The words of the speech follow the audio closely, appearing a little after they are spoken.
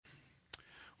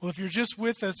Well, if you're just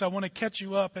with us, I want to catch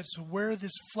you up as to where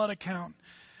this flood account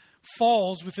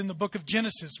falls within the book of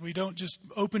Genesis. We don't just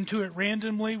open to it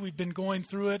randomly. We've been going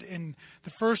through it, and the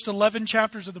first 11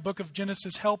 chapters of the book of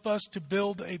Genesis help us to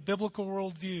build a biblical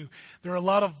worldview. There are a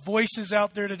lot of voices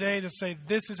out there today to say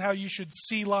this is how you should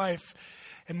see life,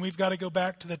 and we've got to go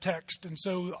back to the text. And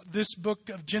so this book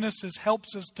of Genesis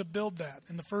helps us to build that.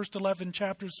 In the first 11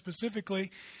 chapters specifically,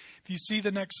 if you see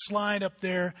the next slide up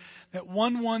there, that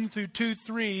 1:1 through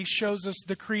 2:3 shows us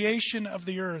the creation of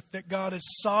the earth, that God is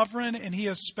sovereign and He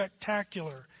is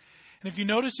spectacular. And if you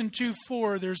notice in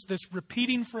 2:4, there's this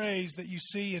repeating phrase that you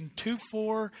see in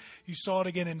 2:4, you saw it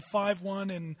again in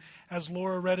 5:1, and as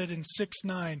Laura read it in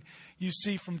 6:9, you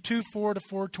see from 2:4 to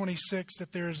 4:26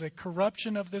 that there is a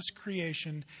corruption of this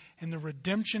creation, and the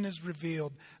redemption is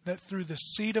revealed, that through the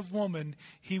seed of woman,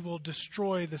 He will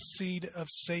destroy the seed of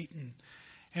Satan.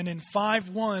 And in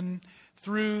 5:1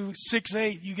 through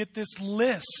 6:8, you get this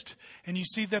list, and you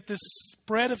see that this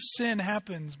spread of sin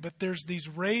happens, but there's these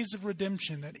rays of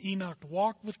redemption, that Enoch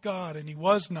walked with God and he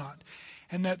was not,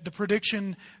 and that the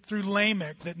prediction through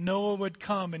Lamech that Noah would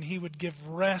come and he would give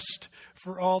rest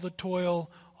for all the toil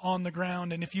on the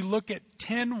ground. And if you look at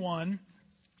 10:1,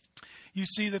 you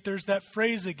see that there's that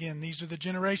phrase again, these are the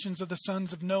generations of the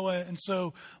sons of Noah. And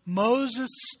so Moses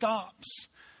stops,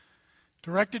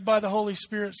 directed by the Holy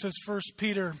Spirit, says 1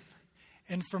 Peter,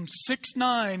 and from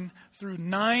 6:9 through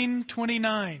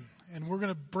 9:29, and we're going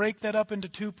to break that up into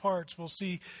two parts. We'll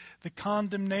see the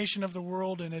condemnation of the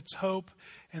world and its hope,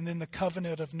 and then the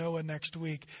covenant of Noah next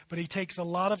week. But he takes a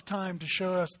lot of time to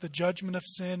show us the judgment of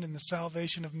sin and the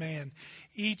salvation of man.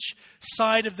 Each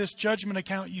side of this judgment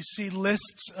account, you see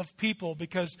lists of people,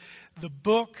 because the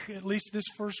book, at least this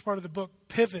first part of the book,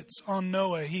 pivots on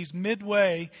Noah. He's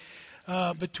midway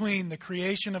between the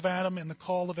creation of Adam and the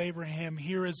call of Abraham.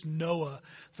 Here is Noah,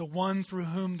 the one through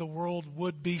whom the world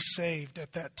would be saved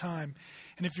at that time.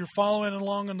 And if you're following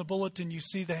along on the bulletin, you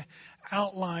see the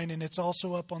outline, and it's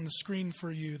also up on the screen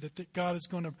for you, that God is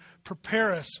going to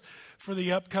prepare us for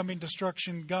the upcoming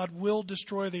destruction. God will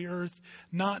destroy the earth,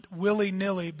 not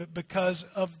willy-nilly, but because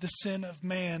of the sin of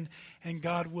man, and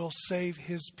God will save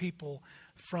His people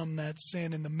from that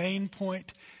sin. And the main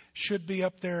point should be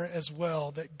up there as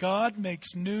well, that God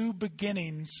makes new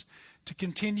beginnings to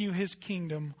continue His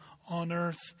kingdom on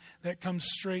earth. That comes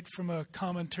straight from a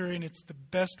commentary, and it's the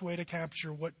best way to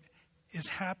capture what is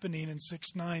happening in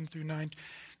 6:9 through 9.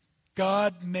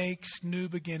 God makes new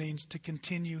beginnings to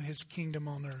continue His kingdom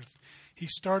on earth. He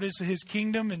started His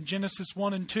kingdom in Genesis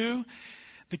 1 and 2.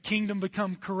 The kingdom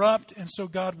become corrupt, and so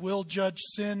God will judge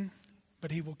sin,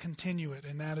 but He will continue it,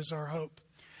 and that is our hope.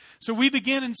 So we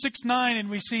begin in 6:9, and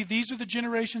we see these are the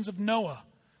generations of Noah.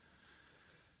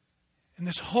 And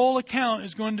this whole account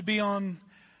is going to be on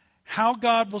how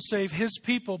God will save His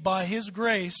people by His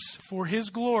grace for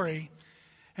His glory.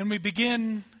 And we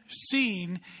begin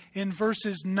seeing in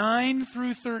verses 9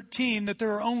 through 13 that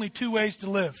there are only two ways to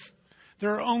live.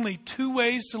 There are only two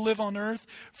ways to live on earth.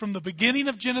 From the beginning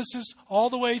of Genesis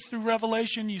all the way through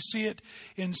Revelation, you see it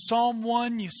in Psalm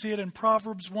 1, you see it in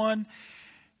Proverbs 1.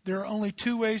 There are only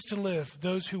two ways to live.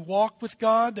 Those who walk with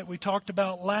God, that we talked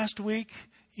about last week.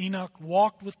 Enoch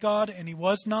walked with God and he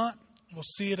was not. We'll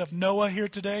see it of Noah here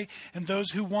today. And those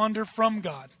who wander from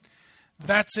God.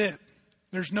 That's it.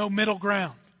 There's no middle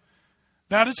ground.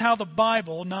 That is how the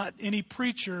Bible, not any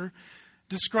preacher,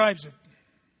 describes it.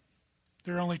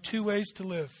 There are only two ways to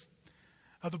live.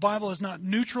 The Bible is not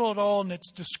neutral at all, and it's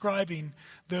describing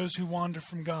those who wander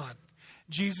from God.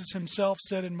 Jesus Himself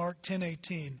said in Mark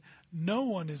 10:18, no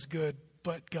one is good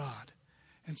but God.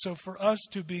 And so for us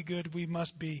to be good, we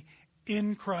must be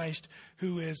in Christ,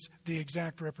 who is the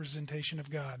exact representation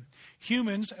of God.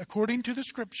 Humans, according to the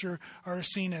Scripture, are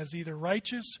seen as either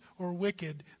righteous or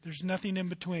wicked. There's nothing in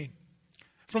between.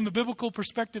 From the biblical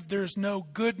perspective, there's no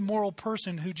good moral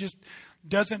person who just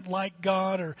doesn't like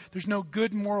God, or there's no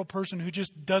good moral person who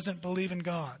just doesn't believe in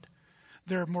God.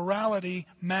 Their morality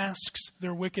masks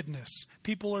their wickedness.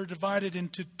 People are divided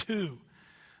into two.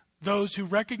 Those who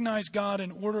recognize God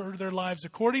and order their lives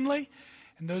accordingly,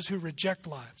 and those who reject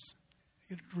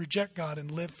God and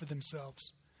live for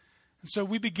themselves. And so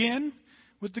we begin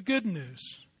with the good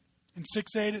news. In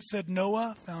 6:8 it said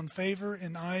Noah found favor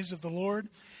in the eyes of the Lord.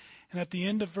 And at the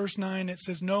end of verse 9 it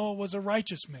says Noah was a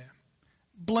righteous man,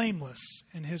 blameless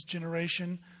in his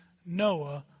generation.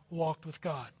 Noah walked with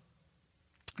God.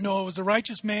 Noah was a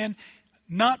righteous man,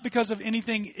 not because of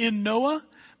anything in Noah,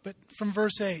 but from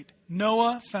verse 8.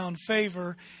 Noah found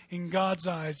favor in God's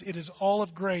eyes. It is all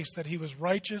of grace that he was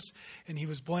righteous and he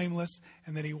was blameless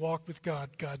and that he walked with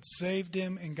God. God saved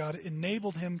him and God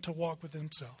enabled him to walk with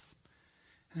Himself.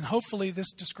 And hopefully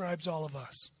this describes all of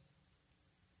us.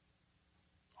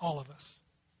 All of us.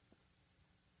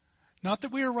 Not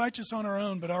that we are righteous on our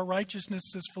own, but our righteousness,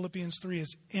 says Philippians 3,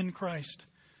 is in Christ.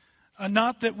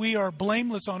 Not that we are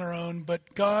blameless on our own,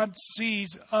 but God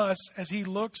sees us as He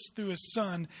looks through His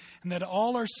Son, and that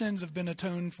all our sins have been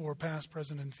atoned for, past,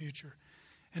 present, and future.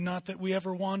 And not that we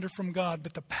ever wander from God,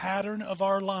 but the pattern of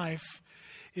our life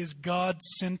is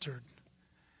God-centered.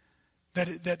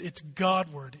 That it's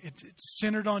Godward. It's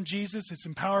centered on Jesus. It's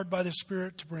empowered by the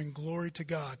Spirit to bring glory to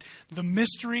God. The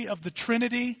mystery of the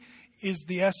Trinity is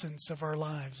the essence of our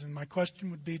lives. And my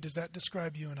question would be, does that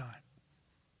describe you and I?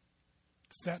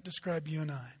 Does that describe you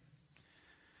and I?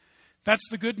 That's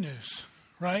the good news,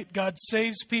 right? God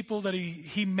saves people that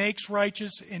He makes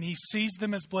righteous, and He sees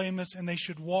them as blameless, and they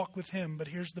should walk with Him. But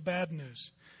here's the bad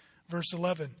news. Verse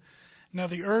 11. Now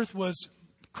the earth was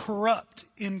corrupt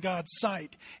in God's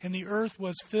sight, and the earth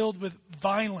was filled with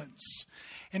violence.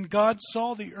 And God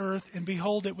saw the earth, and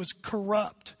behold, it was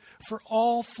corrupt, for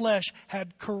all flesh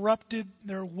had corrupted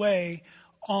their way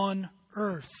on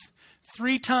earth.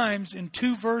 3 times in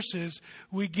 2 verses,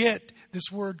 we get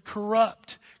this word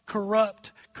corrupt,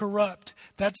 corrupt, corrupt.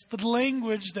 That's the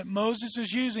language that Moses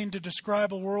is using to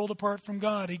describe a world apart from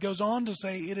God. He goes on to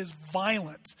say it is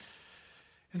violent.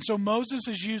 And so Moses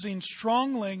is using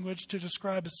strong language to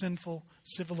describe a sinful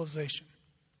civilization.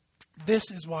 This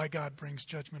is why God brings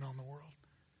judgment on the world.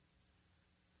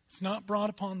 It's not brought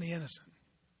upon the innocent.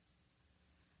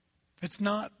 It's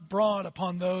not brought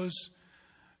upon those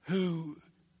who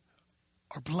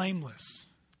are blameless.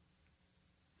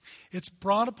 It's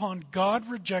brought upon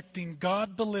God-rejecting,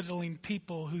 God-belittling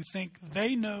people who think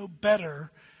they know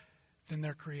better than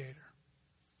their Creator.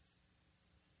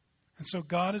 And so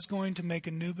God is going to make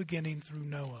a new beginning through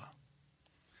Noah.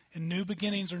 And new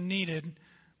beginnings are needed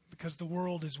because the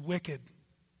world is wicked.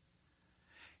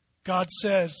 God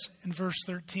says in verse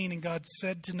 13, and God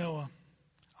said to Noah,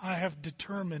 I have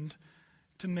determined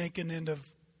to make an end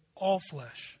of all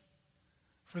flesh,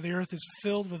 for the earth is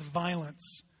filled with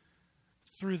violence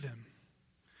through them.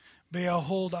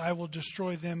 Behold, I will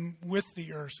destroy them with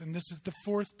the earth. And this is the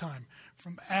 4th time.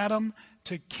 From Adam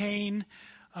to Cain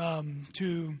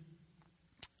to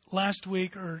last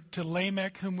week, or to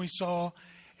Lamech, whom we saw,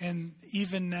 and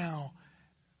even now,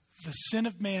 the sin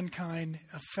of mankind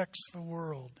affects the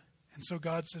world. And so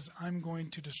God says, I'm going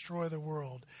to destroy the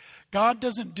world. God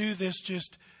doesn't do this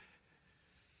just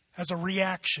as a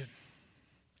reaction.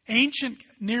 Ancient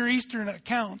Near Eastern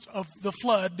accounts of the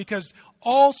flood, because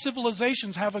all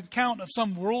civilizations have an account of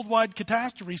some worldwide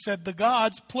catastrophe, said the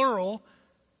gods, plural,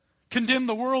 condemned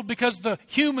the world because the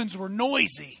humans were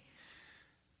noisy.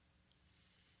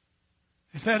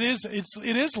 It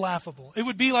is laughable. It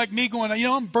would be like me going,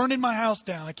 I'm burning my house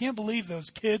down. I can't believe those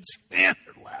kids. Man,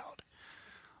 they're loud.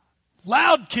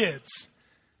 Loud kids.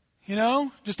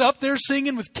 Just up there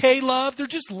singing with K-Love. They're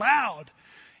just loud.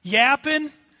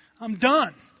 Yapping. I'm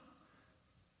done.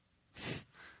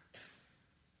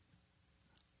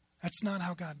 That's not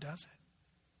how God does it.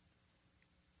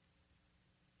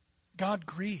 God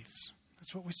grieves.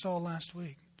 That's what we saw last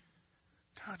week.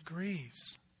 God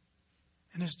grieves.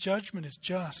 And His judgment is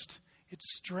just.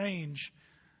 It's strange,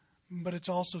 but it's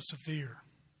also severe.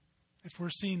 If we're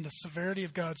seeing the severity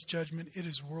of God's judgment, it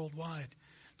is worldwide.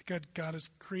 Because God is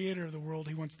creator of the world.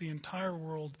 He wants the entire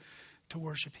world to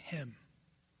worship Him.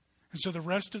 And so the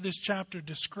rest of this chapter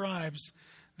describes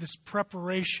this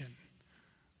preparation,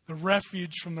 the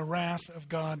refuge from the wrath of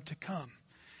God to come.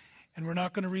 And we're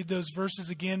not going to read those verses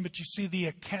again, but you see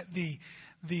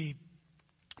the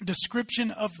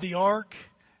description of the ark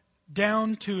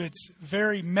down to its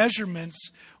very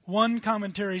measurements. One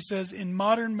commentary says in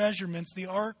modern measurements, the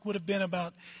ark would have been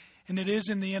about, and it is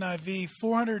in the NIV,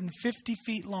 450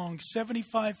 feet long,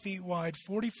 75 feet wide,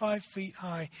 45 feet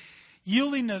high,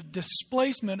 yielding a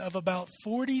displacement of about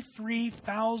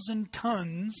 43,000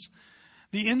 tons.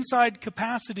 The inside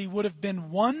capacity would have been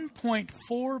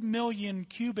 1.4 million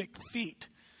cubic feet,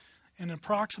 an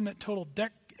approximate total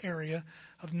deck area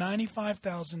of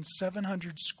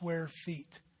 95,700 square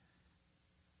feet.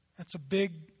 That's a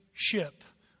big ship,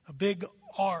 a big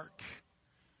ark.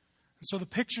 And so the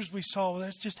pictures we saw,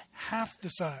 that's just half the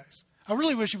size. I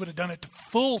really wish he would have done it to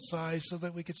full size so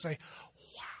that we could say,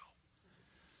 wow.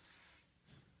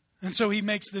 And so He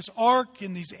makes this ark,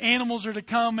 and these animals are to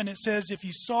come, and it says if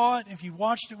you saw it, if you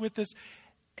watched it with us,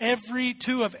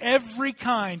 two of every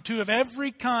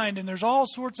kind, and there's all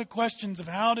sorts of questions of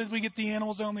how did we get the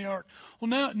animals on the ark.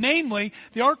 Well, namely,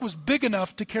 the ark was big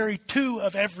enough to carry 2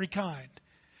 of every kind.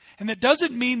 And that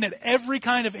doesn't mean that every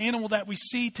kind of animal that we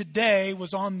see today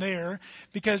was on there,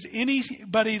 because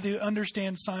anybody that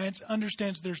understands science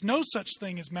understands there's no such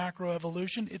thing as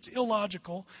macroevolution. It's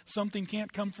illogical. Something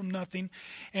can't come from nothing,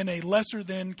 and a lesser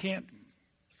than can't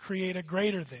create a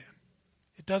greater than.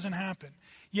 It doesn't happen.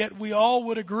 Yet we all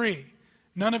would agree,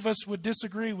 none of us would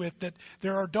disagree with, that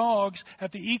there are dogs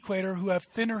at the equator who have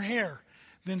thinner hair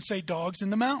than, say, dogs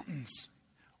in the mountains.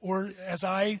 Or as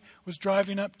I was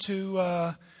driving up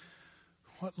to,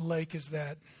 what lake is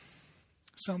that?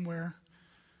 Somewhere.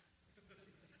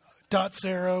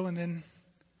 Dotsero and then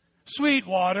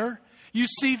Sweetwater. You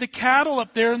see the cattle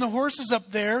up there and the horses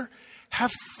up there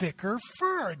have thicker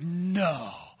fur. No.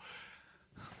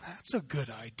 That's a good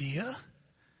idea.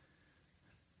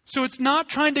 So it's not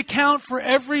trying to count for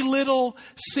every little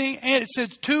thing. And it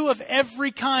says 2 of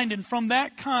every kind, and from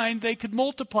that kind they could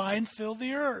multiply and fill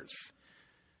the earth.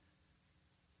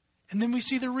 And then we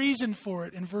see the reason for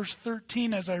it in verse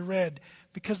 13 as I read,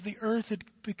 because the earth had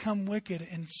become wicked.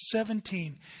 In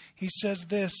 17 he says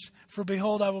this, for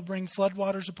behold, I will bring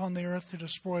floodwaters upon the earth to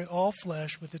destroy all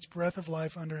flesh with its breath of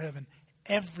life under heaven.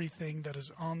 Everything that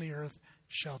is on the earth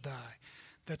shall die.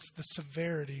 That's the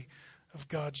severity of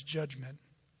God's judgment.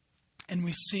 And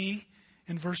we see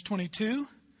in verse 22,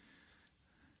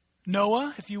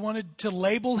 Noah, if you wanted to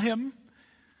label him,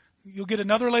 you'll get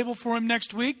another label for him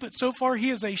next week, but so far he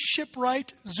is a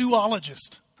shipwright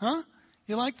zoologist. Huh?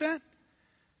 You like that?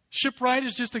 Shipwright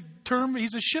is just a term.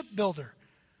 He's a shipbuilder.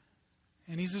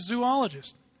 And he's a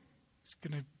zoologist. He's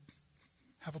going to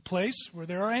have a place where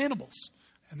there are animals,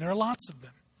 and there are lots of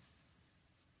them.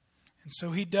 And so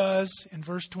he does, in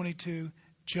verse 22,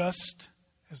 just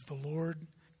as the Lord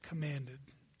commanded.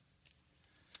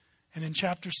 And in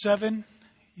chapter 7,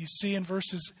 you see in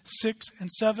verses 6 and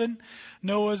 7,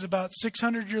 Noah is about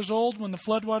 600 years old when the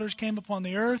floodwaters came upon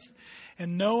the earth.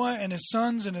 And Noah and his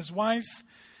sons and his wife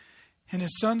and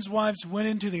his sons' wives went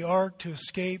into the ark to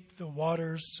escape the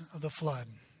waters of the flood.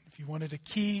 If you wanted a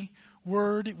key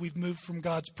word, we've moved from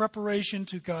God's preparation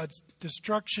to God's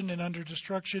destruction. And under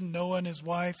destruction, Noah and his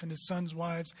wife and his sons'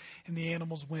 wives and the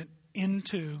animals went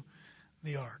into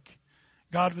the ark.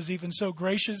 God was even so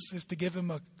gracious as to give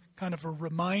him a kind of a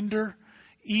reminder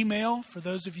email for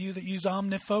those of you that use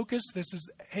OmniFocus. This is,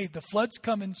 hey, the flood's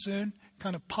coming soon.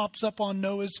 Kind of pops up on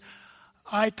Noah's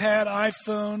iPad,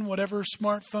 iPhone, whatever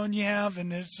smartphone you have,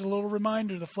 and it's a little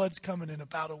reminder the flood's coming in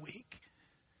about a week.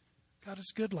 God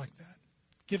is good like that.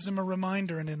 Gives him a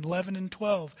reminder. And in 11 and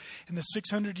 12, in the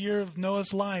 600th year of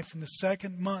Noah's life, in the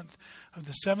 2nd month of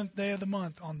the 7th day of the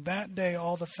month, on that day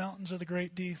all the fountains of the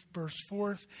great deep burst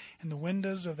forth, and the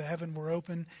windows of the heaven were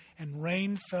open, and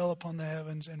rain fell upon the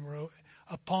heavens and were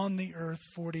upon the earth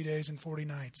 40 days and 40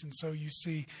 nights. And so you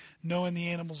see Noah and the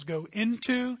animals go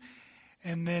into,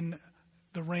 and then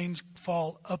the rains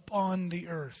fall upon the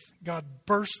earth. God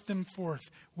bursts them forth.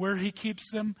 Where he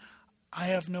keeps them, I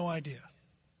have no idea.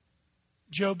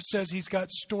 Job says he's got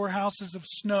storehouses of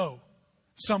snow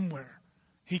somewhere.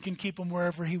 He can keep them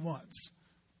wherever he wants.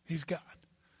 He's God.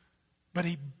 But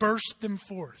he bursts them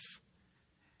forth.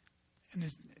 And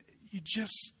he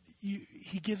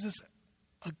gives us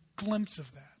a glimpse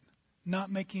of that.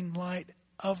 Not making light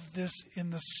of this in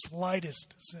the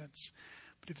slightest sense.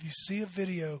 But if you see a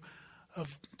video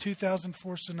of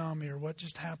 2004 tsunami or what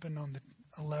just happened on the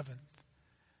 11th,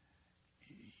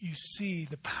 you see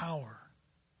the power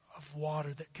of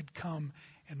water that could come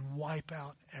and wipe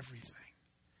out everything.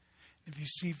 If you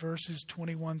see verses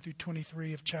 21 through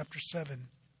 23 of chapter 7,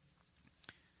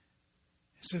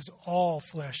 it says all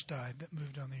flesh died that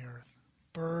moved on the earth.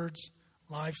 Birds,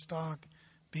 livestock,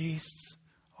 beasts,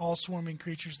 all swarming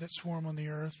creatures that swarm on the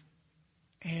earth,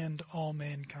 and all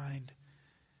mankind.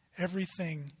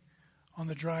 Everything on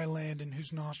the dry land in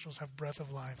whose nostrils have breath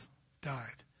of life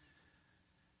died.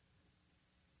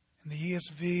 And the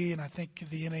ESV and I think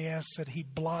the NAS said he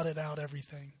blotted out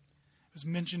everything. It was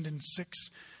mentioned in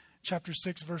chapter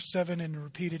 6, verse 7, and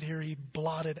repeated here, he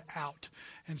blotted out.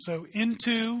 And so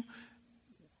into,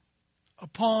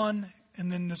 upon,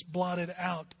 and then this blotted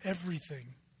out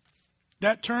everything.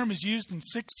 That term is used in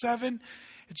 6:7.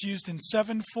 It's used in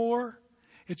 7:4.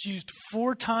 It's used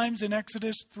 4 times in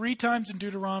Exodus, 3 times in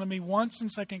Deuteronomy, once in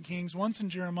 2 Kings, once in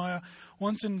Jeremiah,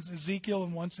 once in Ezekiel,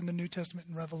 and once in the New Testament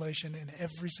and Revelation. And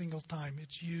every single time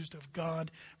it's used of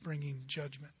God bringing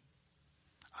judgment.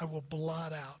 I will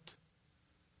blot out.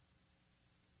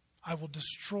 I will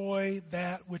destroy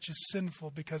that which is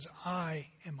sinful because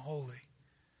I am holy.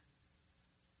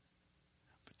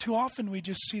 But too often we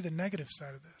just see the negative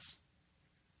side of this.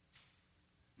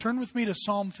 Turn with me to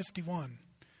Psalm 51.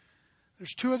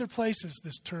 There's 2 other places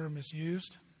this term is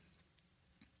used.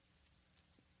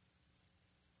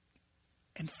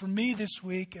 And for me this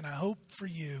week, and I hope for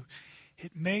you,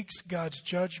 it makes God's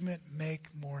judgment make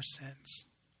more sense.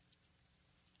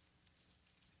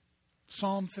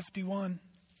 Psalm 51,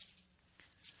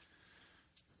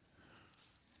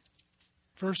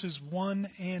 verses 1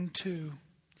 and 2.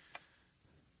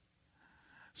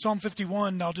 Psalm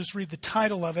 51, I'll just read the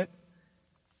title of it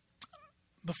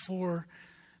before.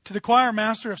 To the choir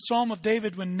master of Psalm of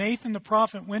David, when Nathan the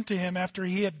prophet went to him after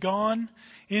he had gone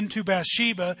into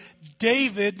Bathsheba,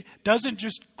 David doesn't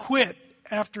just quit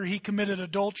after he committed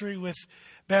adultery with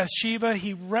Bathsheba.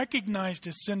 He recognized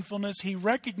his sinfulness. He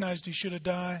recognized he should have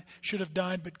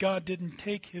died, but God didn't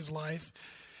take his life.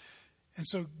 And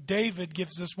so David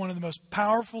gives us one of the most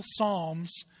powerful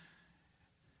psalms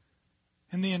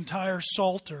in the entire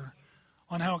Psalter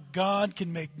on how God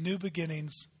can make new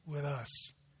beginnings with us.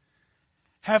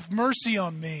 Have mercy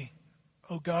on me,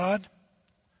 O God,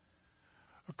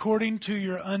 according to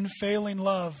your unfailing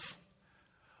love,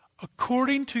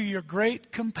 according to your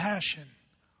great compassion,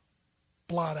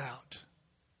 blot out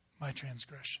my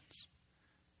transgressions.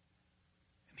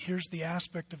 And here's the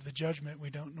aspect of the judgment we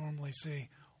don't normally see.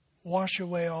 Wash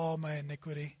away all my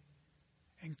iniquity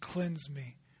and cleanse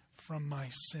me from my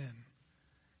sin.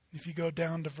 If you go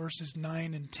down to verses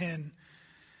 9 and 10,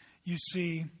 you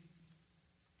see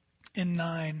in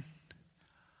 9,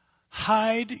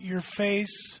 hide your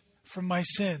face from my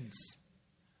sins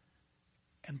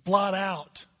and blot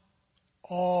out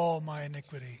all my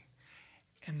iniquity.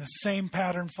 And the same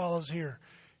pattern follows here.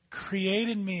 Create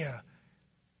in me a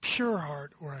pure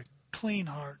heart or a clean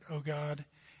heart, O God,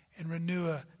 and renew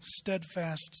a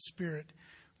steadfast spirit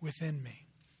within me.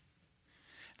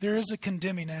 There is a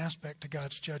condemning aspect to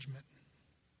God's judgment.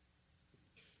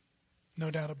 No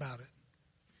doubt about it.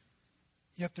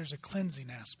 Yet there's a cleansing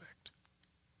aspect.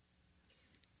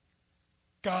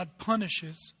 God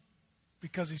punishes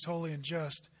because he's holy and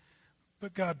just,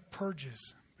 but God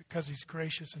purges because he's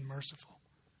gracious and merciful.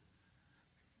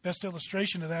 Best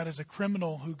illustration of that is a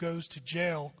criminal who goes to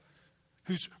jail,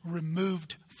 who's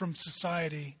removed from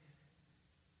society.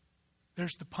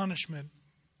 There's the punishment,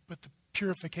 but the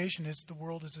purification is the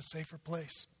world is a safer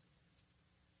place.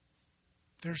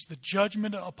 There's the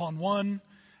judgment upon one.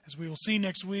 As we will see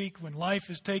next week, when life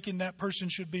is taken, that person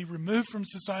should be removed from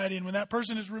society. And when that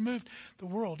person is removed, the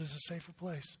world is a safer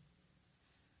place.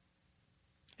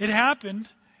 It happened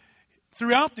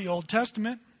throughout the Old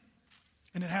Testament.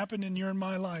 And it happened in your and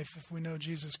my life if we know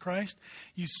Jesus Christ.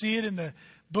 You see it in the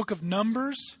book of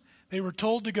Numbers. They were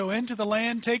told to go into the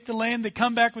land, take the land. They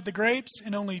come back with the grapes.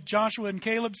 And only Joshua and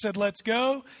Caleb said, let's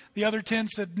go. The other 10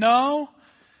 said, no.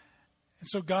 And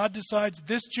so God decides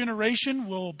this generation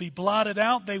will be blotted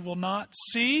out. They will not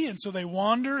see. And so they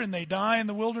wander and they die in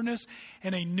the wilderness.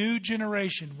 And a new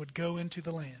generation would go into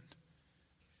the land.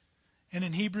 And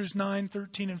in Hebrews 9,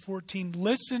 13 and 14,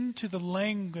 listen to the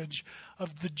language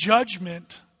of the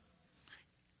judgment,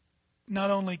 not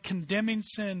only condemning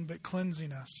sin, but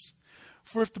cleansing us.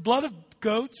 For if the blood of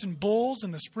goats and bulls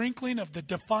and the sprinkling of the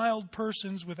defiled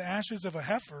persons with ashes of a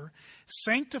heifer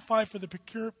sanctify for the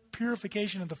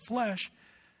purification of the flesh,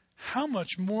 how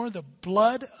much more the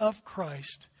blood of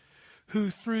Christ, who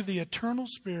through the eternal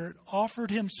Spirit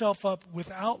offered himself up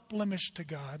without blemish to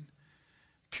God,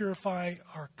 purify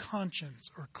our conscience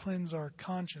or cleanse our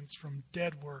conscience from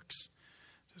dead works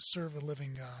to serve a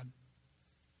living God.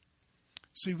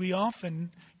 See, we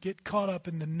often get caught up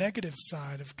in the negative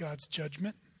side of God's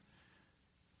judgment.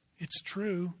 It's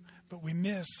true, but we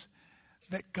miss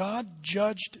that God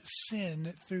judged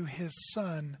sin through his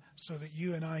Son so that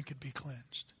you and I could be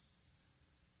cleansed.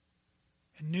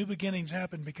 And new beginnings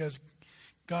happen because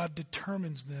God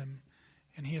determines them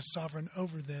and he is sovereign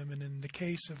over them. And in the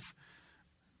case of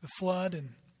the flood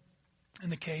and in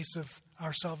the case of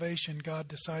our salvation, God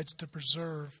decides to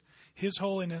preserve his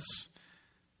holiness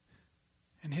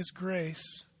and his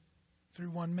grace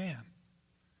through one man.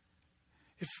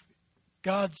 If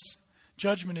God's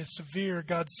judgment is severe,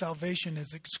 God's salvation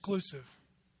is exclusive.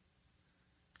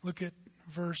 Look at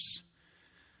verse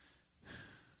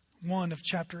 1 of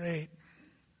chapter 8.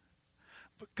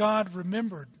 But God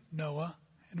remembered Noah.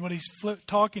 And what he's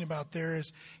talking about there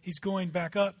is he's going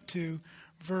back up to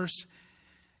verse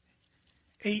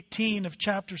 18 of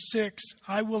chapter 6.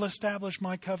 I will establish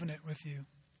my covenant with you.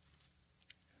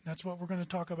 That's what we're going to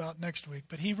talk about next week.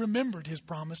 But he remembered his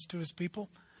promise to his people.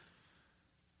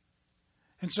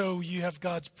 And so you have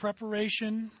God's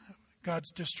preparation,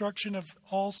 God's destruction of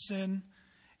all sin,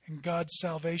 and God's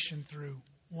salvation through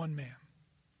one man.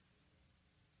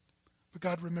 But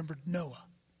God remembered Noah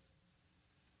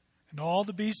and all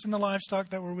the beasts and the livestock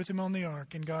that were with him on the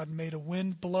ark. And God made a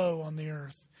wind blow on the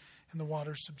earth, and the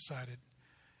waters subsided.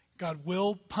 God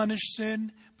will punish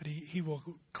sin, but he will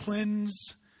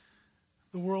cleanse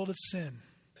the world of sin.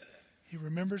 He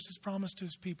remembers his promise to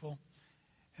his people,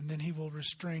 and then he will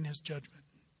restrain his judgment.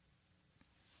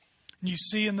 And you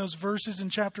see in those verses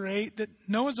in chapter 8 that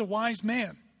Noah's a wise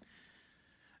man,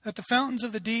 that the fountains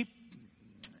of the deep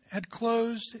had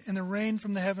closed, and the rain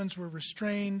from the heavens were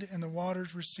restrained, and the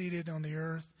waters receded on the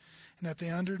earth. And at the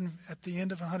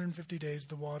end of 150 days,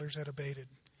 the waters had abated.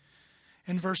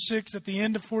 In verse 6, at the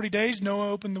end of 40 days, Noah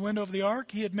opened the window of the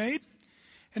ark he had made,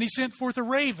 and he sent forth a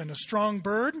raven, a strong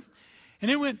bird,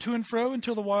 and it went to and fro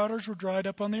until the waters were dried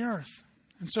up on the earth.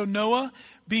 And so Noah,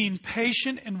 being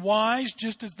patient and wise,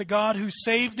 just as the God who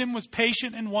saved him was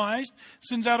patient and wise,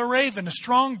 sends out a raven, a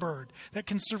strong bird that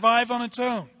can survive on its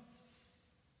own.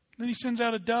 Then he sends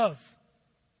out a dove,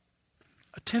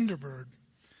 a tender bird,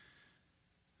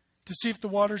 to see if the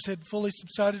waters had fully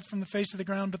subsided from the face of the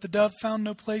ground. But the dove found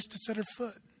no place to set her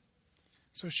foot.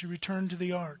 So she returned to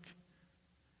the ark.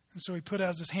 And so he put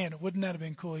out his hand. Wouldn't that have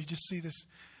been cool? You just see this.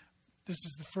 This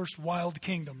is the first wild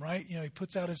kingdom, right? You know, he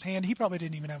puts out his hand. He probably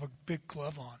didn't even have a big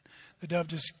glove on. The dove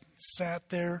just sat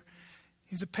there.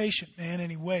 He's a patient man,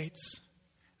 and he waits.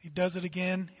 He does it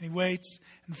again, and he waits.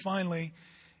 And finally,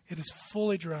 it is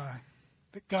fully dry.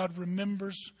 That God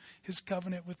remembers his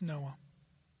covenant with Noah.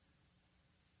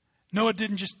 Noah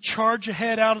didn't just charge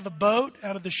ahead out of the boat,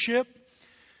 out of the ship.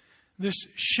 This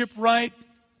shipwright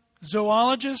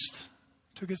zoologist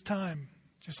took his time,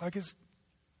 just like his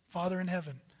Father in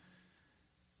heaven.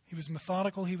 He was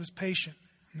methodical, he was patient.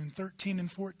 And in 13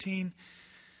 and 14,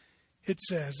 it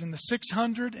says, in the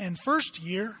 601st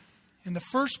year, in the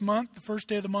first month, the first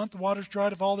day of the month, the waters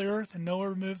dried of all the earth, and Noah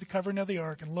removed the covering of the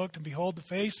ark, and looked, and behold, the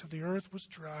face of the earth was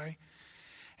dry.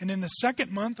 And in the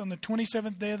second month, on the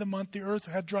 27th day of the month, the earth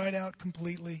had dried out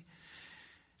completely.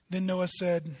 Then God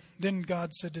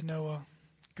said to Noah,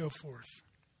 go forth.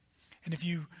 And if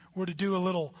you were to do a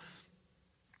little,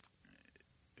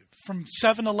 from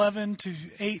 7:11 to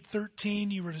 8:13,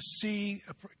 you were to see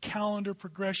a calendar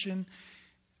progression.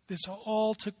 This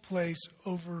all took place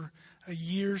over a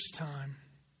year's time.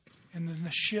 And then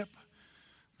the ship,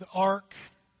 the ark,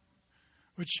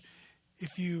 which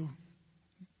if you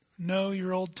know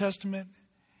your Old Testament,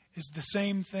 is the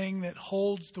same thing that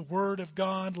holds the Word of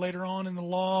God later on in the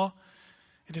law.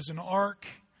 It is an ark.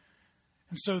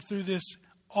 And so through this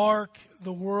ark,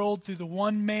 the world, through the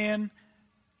one man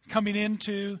coming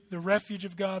into the refuge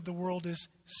of God, the world is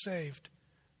saved.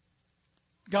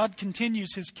 God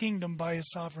continues his kingdom by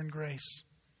his sovereign grace.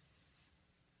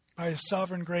 By his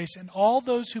sovereign grace. And all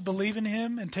those who believe in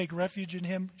him and take refuge in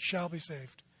him shall be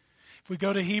saved. If we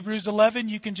go to Hebrews 11,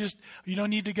 you don't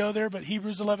need to go there, but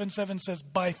Hebrews 11:7 says,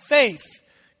 by faith,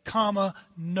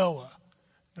 Noah.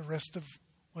 The rest of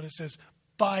what it says,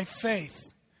 by faith.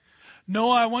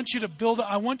 Noah, I want you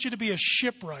to be a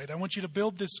shipwright. I want you to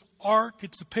build this ark.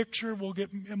 It's a picture. We'll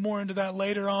get more into that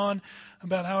later on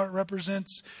about how it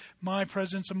represents my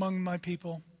presence among my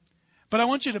people. But I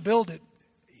want you to build it.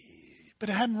 But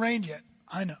it hadn't rained yet.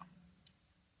 I know.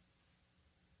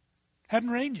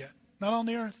 Hadn't rained yet. Not on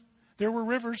the earth. There were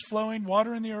rivers flowing,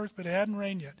 water in the earth, but it hadn't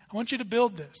rained yet. I want you to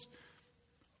build this.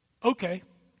 Okay.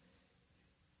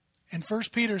 And 1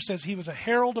 Peter says he was a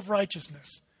herald of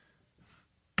righteousness.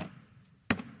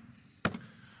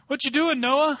 What you doing,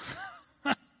 Noah?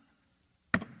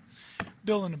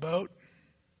 Building a boat.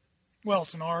 Well,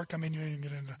 it's an ark. I mean, you didn't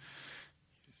get into...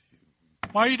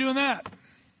 Why are you doing that?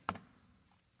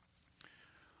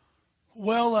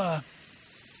 Well,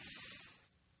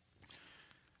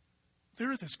 the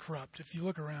earth is corrupt. If you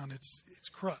look around, it's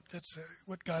corrupt. That's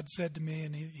what God said to me,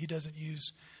 and he doesn't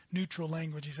use neutral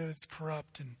language. He said it's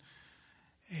corrupt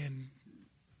and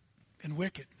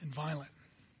wicked and violent,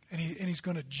 and he's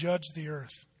going to judge the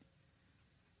earth.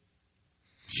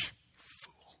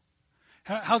 Fool!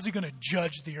 How's he going to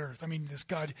judge the earth? I mean, this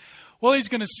God. Well, he's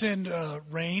going to send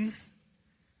rain,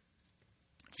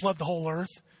 flood the whole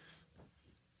earth.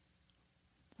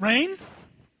 Rain?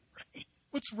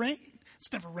 What's rain?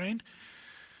 It's never rained.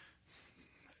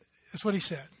 That's what he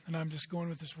said. And I'm just going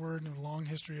with this word and a long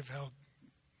history of how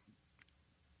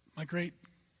my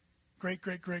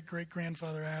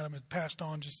great-great-great-great-great-grandfather Adam had passed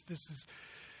on.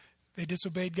 They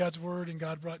disobeyed God's word, and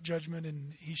God brought judgment,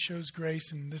 and he shows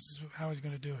grace, and this is how he's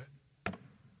going to do it.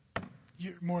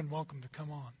 You're more than welcome to come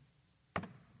on.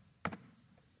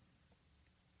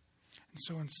 And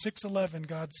so in 6:11,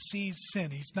 God sees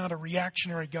sin. He's not a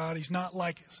reactionary God. He's not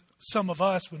like some of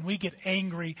us. When we get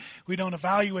angry, we don't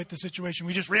evaluate the situation.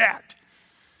 We just react.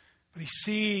 But he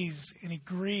sees and he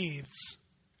grieves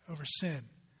over sin.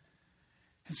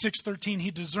 In 6:13,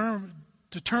 he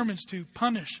determines to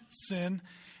punish sin.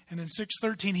 And in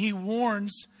 6:13, he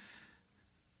warns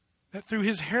that through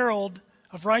his herald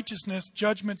of righteousness,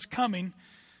 judgment's coming.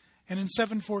 And in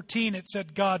 7:14 it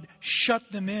said God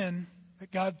shut them in,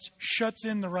 that God shuts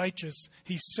in the righteous.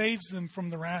 He saves them from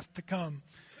the wrath to come.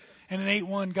 And in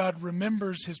 8:1, God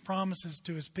remembers his promises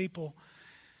to his people.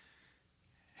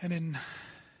 And in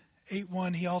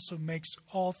 8:1, he also makes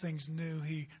all things new.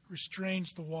 He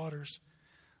restrains the waters,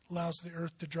 allows the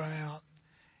earth to dry out.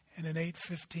 And in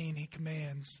 8:15, he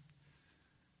commands.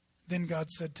 Then God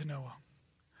said to Noah,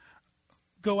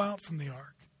 "Go out from the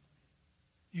ark,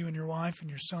 you and your wife and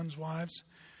your sons' wives.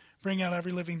 Bring out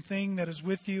every living thing that is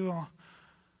with you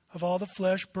of all the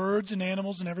flesh, birds and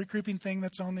animals and every creeping thing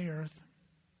that's on the earth,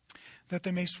 that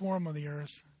they may swarm on the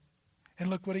earth." And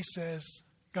look what he says.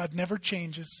 God never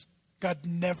changes. God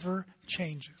never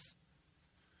changes.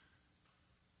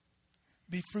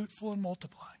 Be fruitful and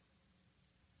multiply.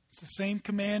 It's the same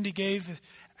command he gave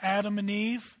Adam and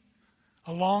Eve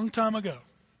a long time ago.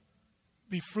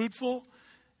 Be fruitful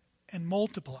and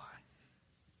multiply.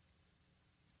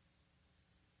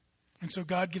 And so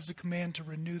God gives a command to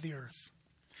renew the earth.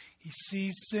 He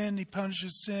sees sin, he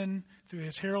punishes sin through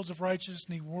his heralds of righteousness,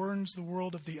 and he warns the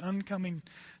world of the oncoming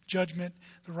judgment.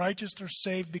 The righteous are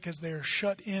saved because they are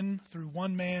shut in through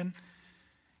one man.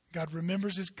 God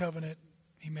remembers his covenant.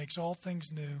 He makes all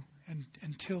things new. And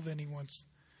until then, he wants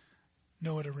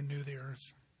Noah to renew the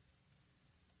earth.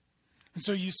 And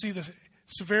so you see the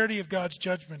severity of God's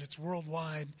judgment. It's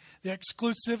worldwide. The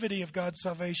exclusivity of God's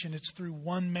salvation. It's through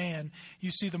one man.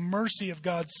 You see the mercy of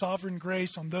God's sovereign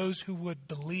grace on those who would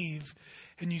believe.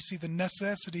 And you see the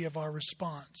necessity of our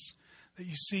response. That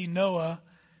you see Noah,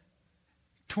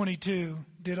 22,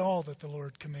 did all that the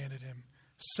Lord commanded him.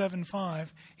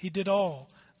 7:5, he did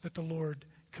all that the Lord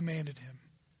commanded him.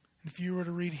 And if you were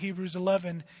to read Hebrews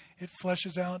 11, it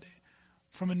fleshes out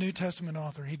from a New Testament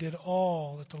author. He did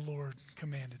all that the Lord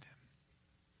commanded him.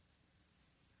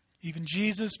 Even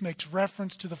Jesus makes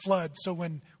reference to the flood. So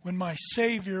when my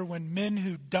Savior, when men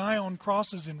who die on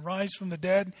crosses and rise from the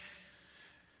dead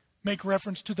make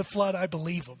reference to the flood, I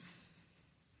believe them.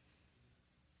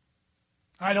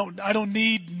 I don't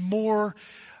need more.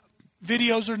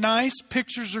 Videos are nice,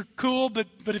 pictures are cool, but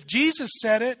if Jesus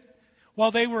said it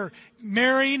while they were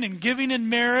marrying and giving in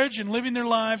marriage and living their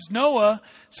lives, Noah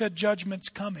said judgment's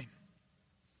coming.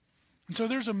 And so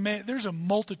there's a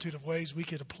multitude of ways we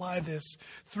could apply this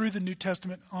through the New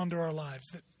Testament onto our lives.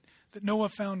 That Noah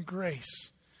found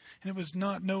grace. And it was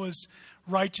not Noah's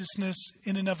righteousness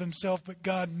in and of himself, but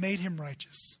God made him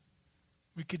righteous.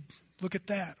 We could look at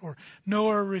that. Or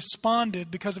Noah responded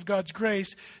because of God's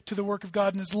grace to the work of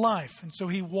God in his life. And so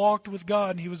he walked with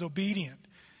God and he was obedient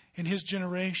in his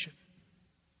generation.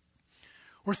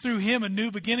 Or through him a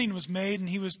new beginning was made and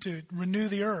he was to renew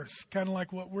the earth, kind of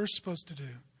like what we're supposed to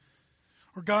do.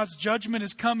 Or God's judgment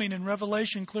is coming, and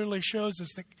Revelation clearly shows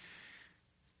us that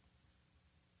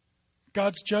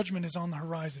God's judgment is on the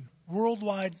horizon.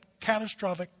 Worldwide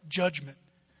catastrophic judgment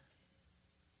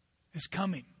is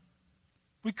coming.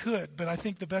 We could, but I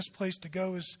think the best place to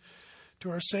go is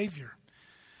to our Savior.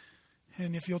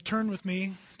 And if you'll turn with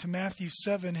me to Matthew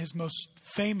 7, his most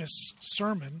famous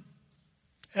sermon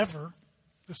ever,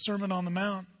 the Sermon on the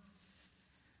Mount,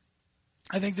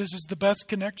 I think this is the best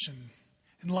connection.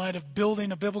 In light of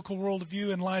building a biblical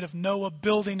worldview, in light of Noah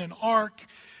building an ark,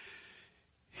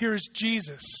 here's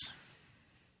Jesus.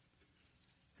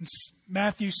 In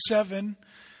Matthew 7,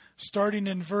 starting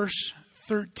in verse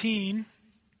 13,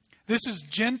 this is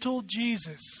gentle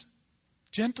Jesus,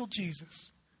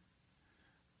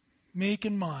 meek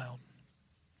and mild.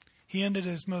 He ended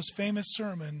his most famous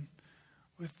sermon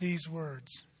with these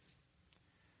words: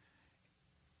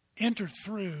 "Enter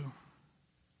through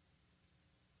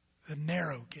the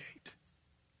narrow gate.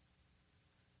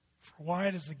 For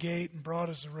wide is the gate and broad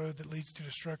is the road that leads to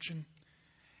destruction,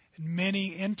 and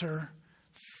many enter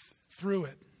through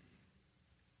it.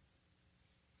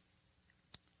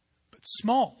 But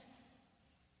small,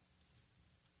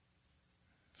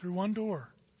 through one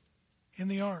door, in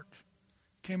the ark,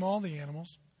 came all the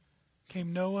animals,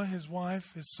 came Noah, his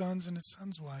wife, his sons, and his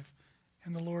son's wife,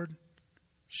 and the Lord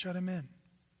shut him in.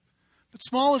 But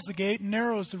small is the gate and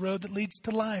narrow is the road that leads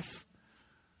to life,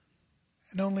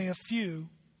 and only a few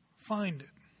find it."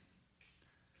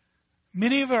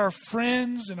 Many of our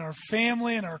friends and our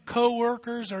family and our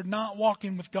co-workers are not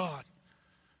walking with God.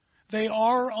 They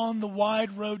are on the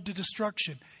wide road to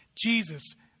destruction.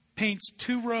 Jesus paints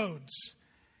two roads.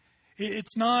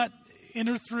 It's not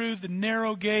enter through the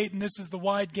narrow gate and this is the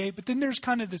wide gate, but then there's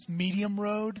kind of this medium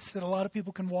road that a lot of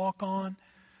people can walk on.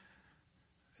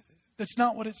 That's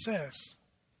not what it says.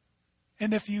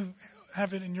 And if you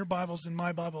have it in your Bibles, in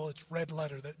my Bible, it's red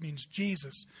letter. That means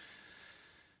Jesus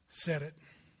said it.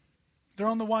 They're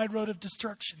on the wide road of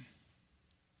destruction.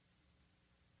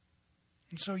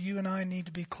 And so you and I need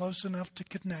to be close enough to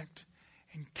connect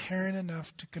and caring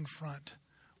enough to confront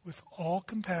with all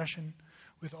compassion,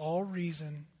 with all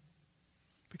reason,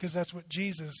 because that's what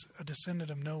Jesus, a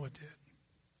descendant of Noah, did.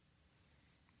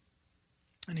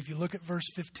 And if you look at verse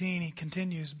 15, he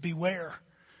continues, beware.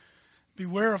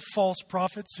 Beware of false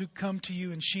prophets who come to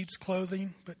you in sheep's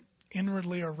clothing, but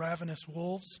inwardly are ravenous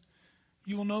wolves.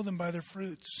 You will know them by their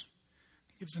fruits.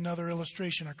 He gives another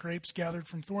illustration. Are grapes gathered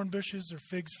from thorn bushes or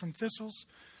figs from thistles?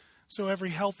 So every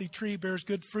healthy tree bears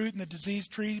good fruit, and the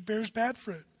diseased tree bears bad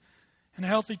fruit. And a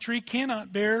healthy tree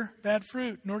cannot bear bad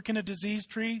fruit, nor can a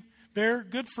diseased tree bear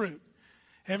good fruit.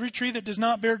 Every tree that does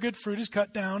not bear good fruit is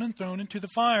cut down and thrown into the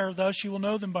fire. Thus you will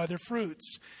know them by their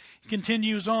fruits. He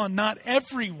continues on, not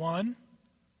everyone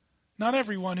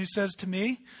who says to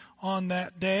me on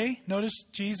that day. Notice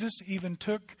Jesus even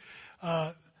took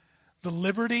the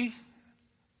liberty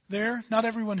there. Not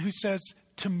everyone who says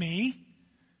to me.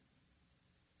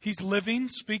 He's living,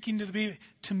 speaking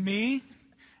to me,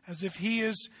 as if he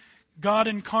is God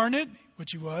incarnate,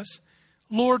 which he was.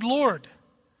 Lord, Lord,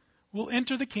 will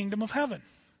enter the kingdom of heaven.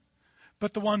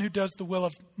 But the one who does the will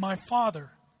of my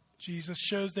Father. Jesus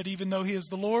shows that even though he is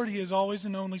the Lord, he is always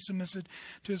and only submissive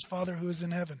to his Father who is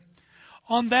in heaven.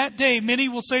 On that day, many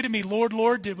will say to me, Lord,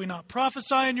 Lord, did we not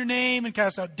prophesy in your name and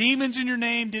cast out demons in your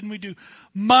name? Didn't we do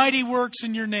mighty works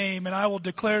in your name? And I will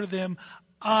declare to them,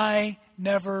 I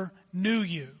never knew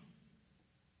you.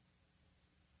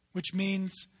 Which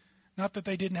means not that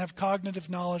they didn't have cognitive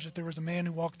knowledge that there was a man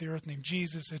who walked the earth named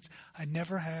Jesus. It's, I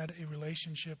never had a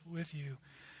relationship with you.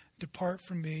 Depart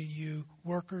from me, you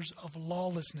workers of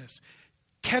lawlessness.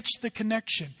 Catch the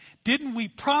connection. Didn't we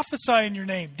prophesy in your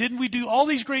name? Didn't we do all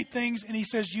these great things? And he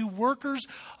says, you workers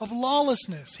of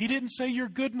lawlessness. He didn't say you're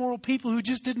good moral people who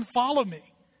just didn't follow me.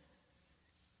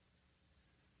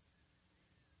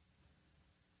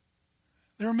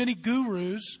 There are many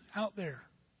gurus out there.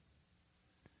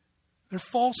 They're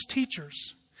false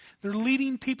teachers. They're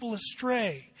leading people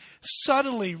astray,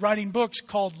 subtly writing books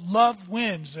called Love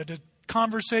Wins, a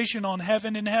conversation on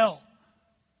heaven and hell.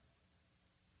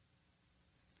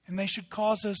 And they should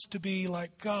cause us to be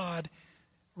like God,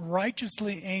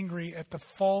 righteously angry at the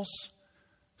false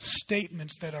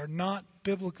statements that are not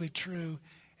biblically true,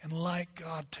 and like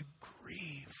God to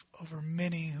grieve over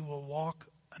many who will walk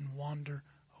and wander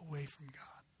away from God.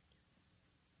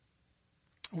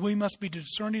 We must be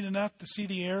discerning enough to see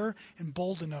the error and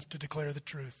bold enough to declare the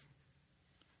truth.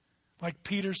 Like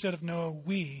Peter said of Noah,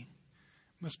 we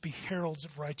must be heralds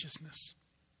of righteousness.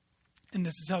 And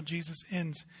this is how Jesus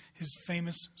ends his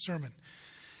famous sermon.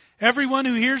 Everyone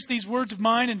who hears these words of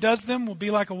mine and does them will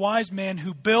be like a wise man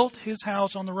who built his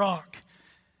house on the rock.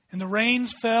 And the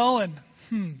rains fell and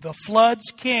the floods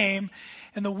came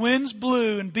and the winds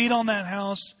blew and beat on that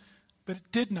house, but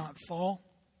it did not fall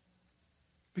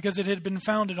because it had been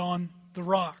founded on the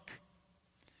rock.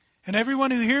 And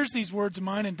everyone who hears these words of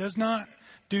mine and does not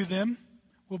do them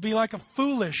will be like a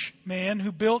foolish man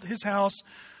who built his house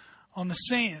on the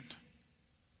sand.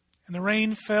 And the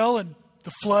rain fell and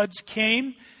the floods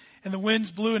came and the winds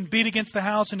blew and beat against the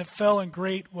house and it fell and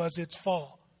great was its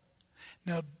fall.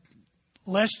 Now,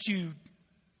 lest you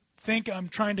think I'm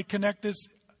trying to connect this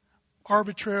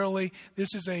arbitrarily,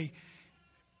 this is a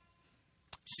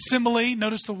simile.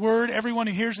 Notice the word. Everyone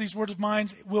who hears these words of mine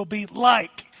will be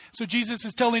like. So Jesus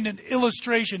is telling an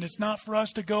illustration. It's not for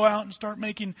us to go out and start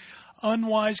making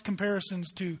unwise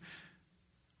comparisons to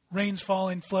rains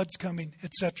falling, floods coming,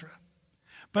 etc.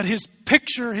 But his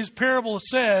picture, his parable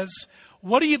says,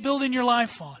 what are you building your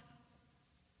life on?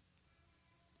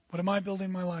 What am I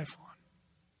building my life on?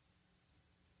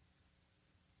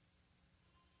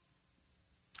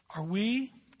 Are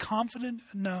we confident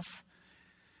enough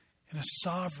in a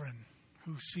sovereign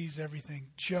who sees everything,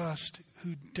 just,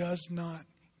 who does not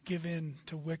give in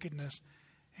to wickedness,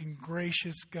 and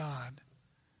gracious God?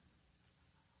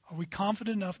 Are we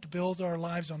confident enough to build our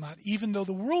lives on that, even though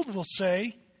the world will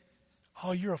say,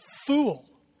 oh, you're a fool.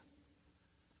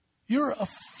 You're a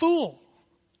fool.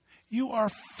 You are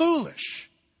foolish.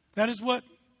 That is what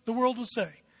the world will say.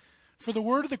 For the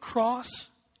word of the cross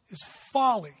is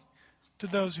folly to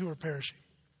those who are perishing.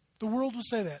 The world will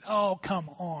say that. Oh, come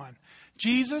on.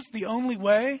 Jesus, the only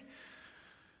way?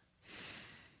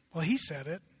 Well, he said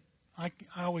it. I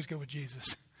always go with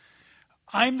Jesus.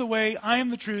 I am the way, I am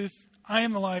the truth, I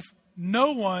am the life.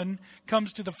 No one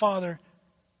comes to the Father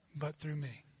but through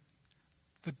me.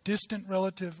 The distant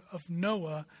relative of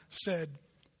Noah said,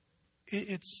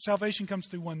 it's salvation comes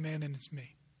through one man and it's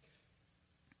me.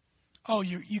 Oh,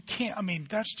 you can't, I mean,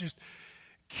 that's just,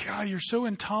 God, you're so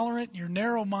intolerant, you're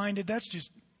narrow-minded, that's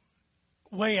just,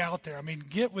 way out there. I mean,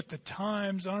 get with the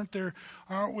times. Aren't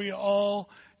all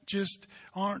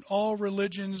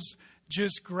religions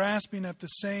just grasping at the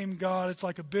same God? It's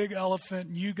like a big elephant,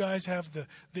 and you guys have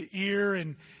the ear,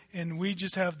 and we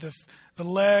just have the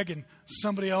leg, and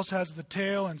somebody else has the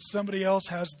tail, and somebody else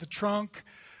has the trunk.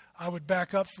 I would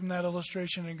back up from that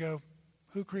illustration and go,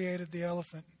 who created the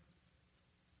elephant?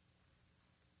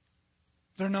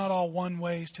 They're not all one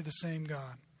ways to the same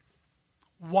God.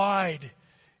 Wide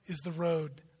is the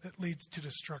road that leads to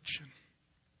destruction.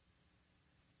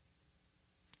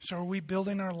 So are we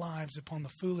building our lives upon the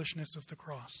foolishness of the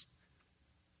cross?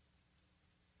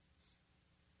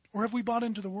 Or have we bought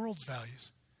into the world's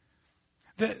values?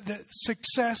 That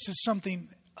success is something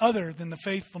other than the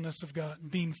faithfulness of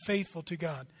God, being faithful to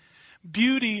God.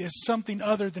 Beauty is something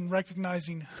other than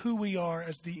recognizing who we are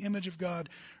as the image of God,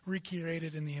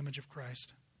 recreated in the image of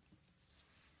Christ.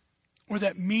 Or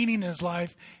that meaning in his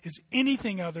life is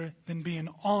anything other than being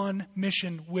on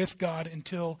mission with God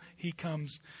until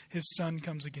his son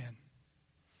comes again.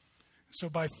 So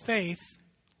by faith,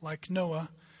 like Noah,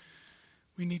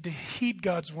 we need to heed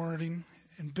God's wording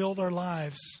and build our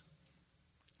lives.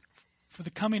 For the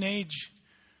coming age,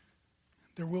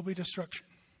 there will be destruction.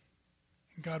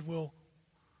 And God will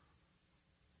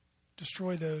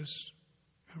destroy those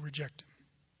who reject him.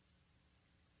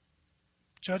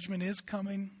 Judgment is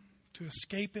coming. To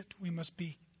escape it, we must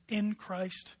be in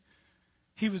Christ.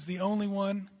 He was the only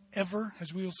one ever,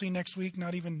 as we will see next week.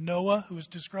 Not even Noah, who was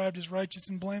described as righteous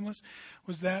and blameless,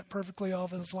 was that perfectly all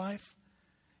of his life.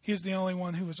 He is the only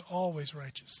one who was always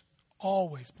righteous,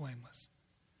 always blameless.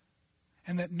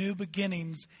 And that new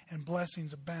beginnings and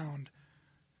blessings abound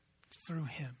through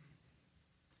him.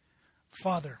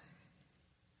 Father,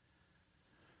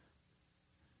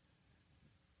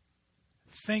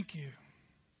 thank you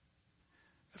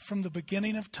that from the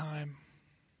beginning of time,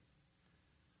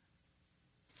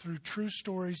 through true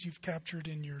stories you've captured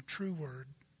in your true word,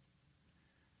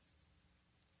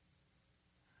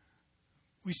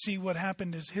 we see what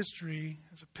happened as history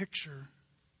as a picture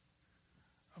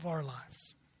of our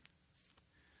lives.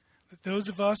 That those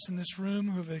of us in this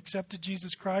room who have accepted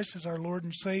Jesus Christ as our Lord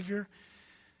and Savior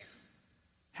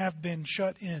have been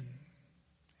shut in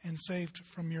and saved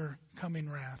from your coming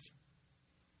wrath.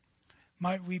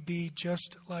 Might we be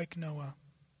just like Noah,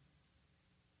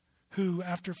 who,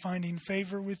 after finding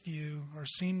favor with you, are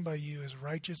seen by you as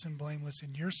righteous and blameless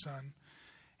in your Son.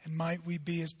 And might we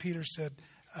be, as Peter said,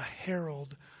 a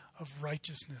herald of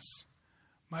righteousness.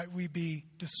 Might we be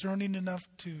discerning enough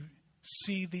to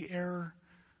see the error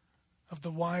of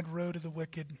the wide road of the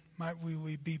wicked. Might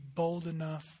we be bold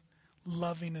enough,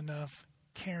 loving enough,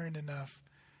 caring enough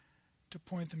to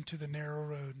point them to the narrow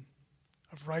road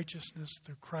of righteousness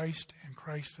through Christ and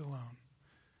Christ alone.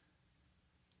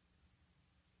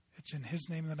 It's in his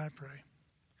name that I pray.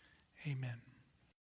 Amen.